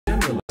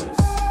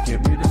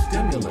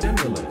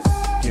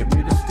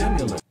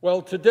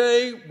Well,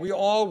 today we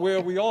are where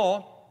we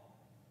are,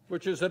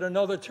 which is at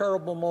another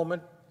terrible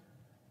moment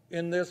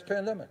in this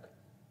pandemic.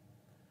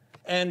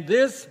 And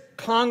this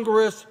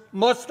Congress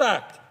must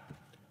act.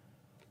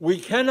 We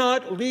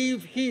cannot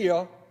leave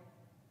here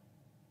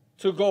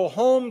to go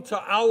home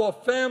to our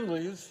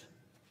families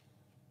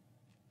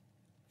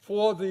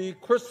for the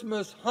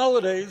Christmas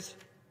holidays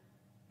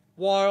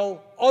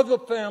while other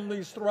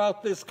families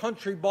throughout this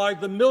country by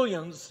the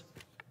millions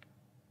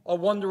are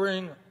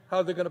wondering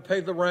how they're going to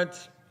pay the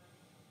rent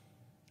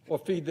or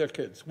feed their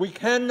kids. We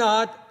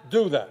cannot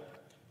do that.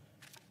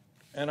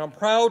 And I'm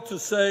proud to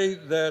say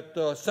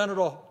that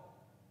Senator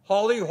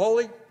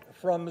Hawley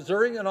from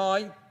Missouri and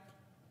I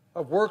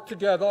have worked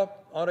together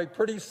on a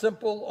pretty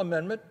simple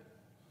amendment,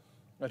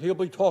 and he'll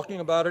be talking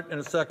about it in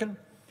a second,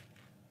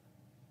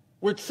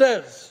 which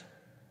says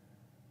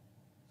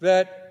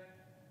that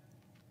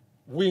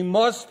we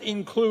must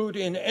include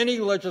in any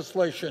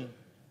legislation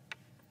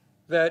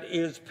that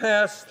is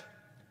passed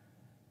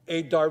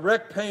a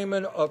direct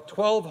payment of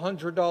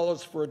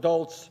 $1,200 for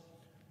adults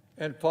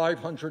and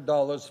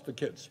 $500 for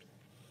kids.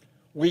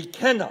 We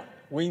cannot,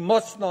 we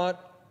must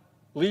not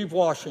leave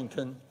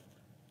Washington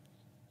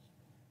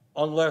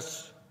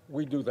unless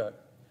we do that.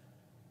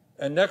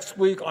 And next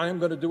week, I am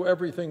going to do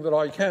everything that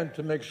I can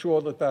to make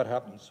sure that that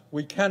happens.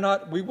 We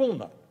cannot, we will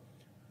not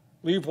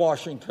leave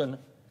Washington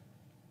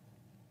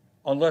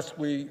unless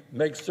we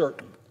make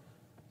certain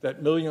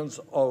that millions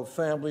of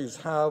families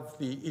have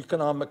the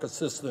economic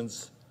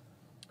assistance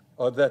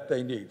that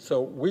they need.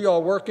 So we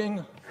are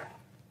working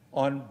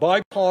on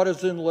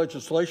bipartisan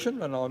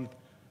legislation, and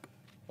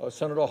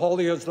Senator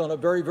Hawley has done a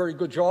very, very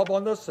good job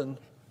on this, and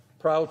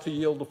proud to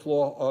yield the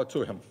floor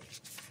to him.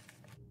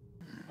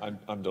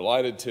 I'm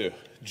delighted to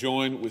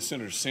join with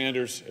Senator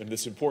Sanders in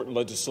this important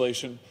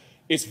legislation.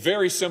 It's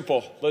very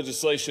simple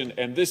legislation,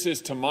 and this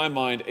is, to my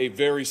mind, a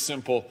very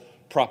simple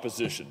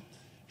proposition.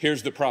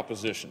 Here's the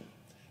proposition: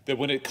 that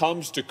when it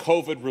comes to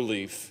COVID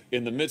relief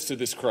in the midst of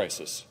this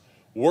crisis,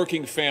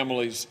 working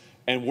families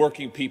and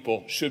working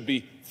people should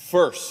be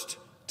first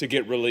to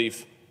get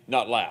relief,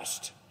 not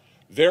last.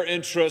 Their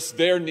interests,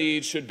 their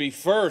needs should be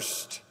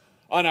first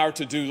on our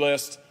to-do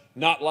list,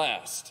 not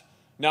last.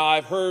 Now,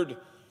 I've heard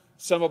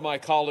some of my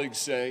colleagues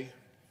say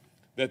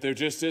that there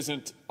just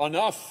isn't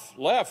enough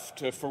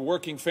left for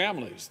working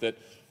families, that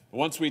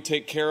once we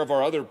take care of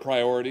our other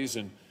priorities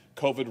and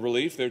COVID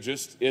relief, there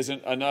just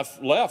isn't enough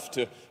left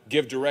to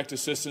give direct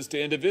assistance to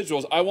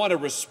individuals. I want to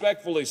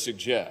respectfully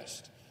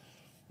suggest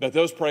that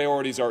those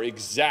priorities are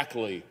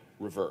exactly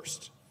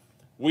reversed.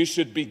 We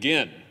should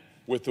begin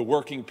with the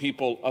working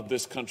people of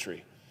this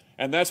country.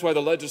 And that's why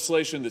the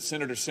legislation that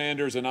Senator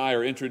Sanders and I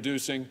are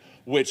introducing,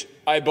 which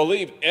I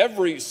believe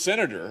every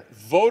senator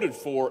voted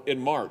for in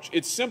March.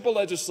 It's simple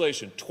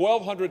legislation,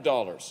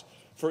 $1,200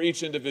 for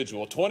each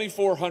individual,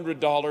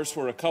 $2,400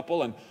 for a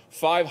couple, and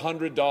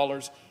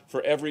 $500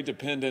 for every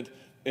dependent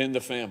in the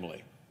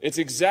family. It's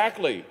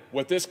exactly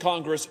what this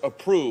Congress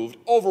approved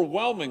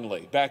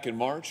overwhelmingly back in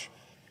March,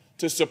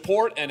 to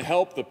support and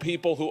help the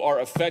people who are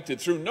affected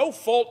through no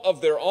fault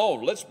of their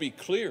own. Let's be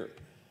clear.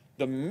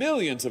 The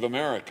millions of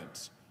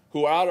Americans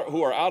who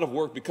are out of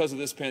work because of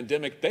this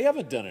pandemic, they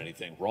haven't done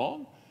anything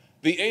wrong.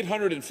 The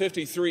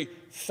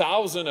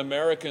 853,000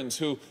 Americans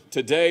who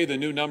today, the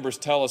new numbers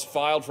tell us,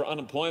 filed for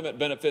unemployment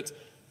benefits,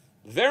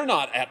 they're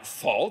not at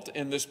fault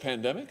in this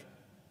pandemic.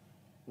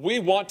 We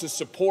want to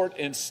support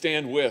and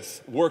stand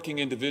with working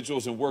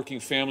individuals and working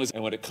families.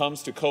 And when it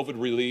comes to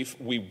COVID relief,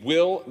 we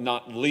will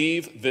not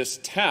leave this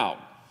town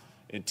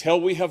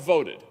until we have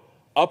voted,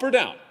 up or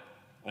down,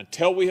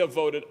 until we have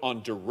voted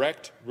on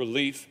direct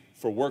relief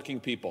for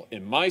working people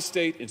in my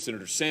state, in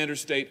Senator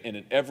Sanders' state, and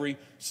in every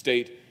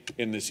state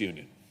in this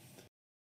union.